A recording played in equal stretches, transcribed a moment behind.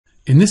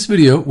In this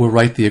video, we'll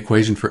write the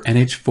equation for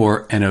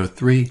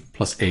NH4NO3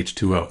 plus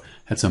H2O.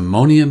 That's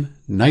ammonium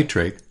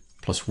nitrate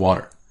plus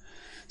water.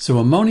 So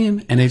ammonium,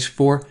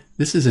 NH4,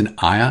 this is an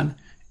ion,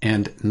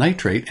 and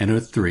nitrate,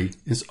 NO3,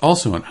 is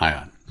also an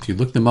ion. If you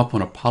look them up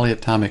on a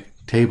polyatomic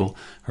table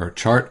or a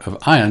chart of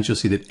ions, you'll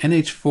see that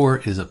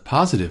NH4 is a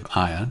positive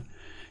ion,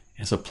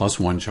 it's a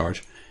 +1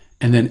 charge,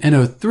 and then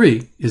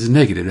NO3 is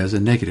negative, it has a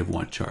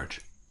 -1 charge.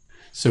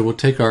 So we'll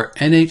take our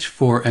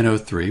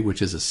NH4NO3,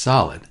 which is a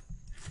solid,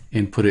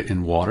 and put it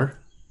in water,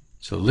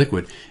 so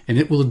liquid, and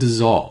it will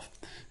dissolve.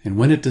 And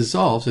when it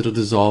dissolves, it'll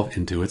dissolve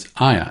into its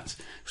ions.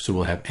 So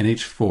we'll have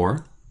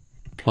NH4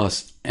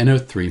 plus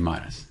NO3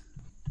 minus.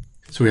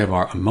 So we have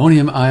our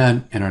ammonium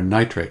ion and our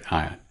nitrate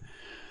ion.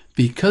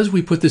 Because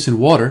we put this in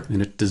water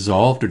and it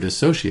dissolved or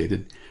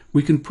dissociated,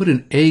 we can put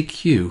an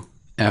AQ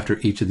after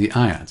each of the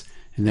ions.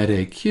 And that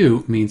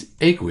AQ means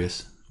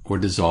aqueous or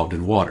dissolved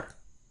in water.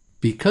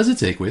 Because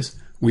it's aqueous,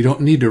 we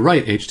don't need to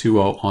write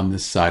H2O on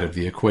this side of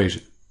the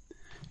equation.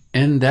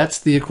 And that's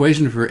the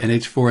equation for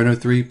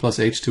NH4NO3 plus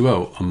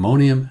H2O,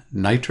 ammonium,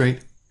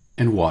 nitrate,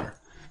 and water.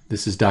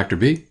 This is Dr.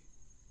 B,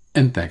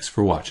 and thanks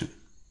for watching.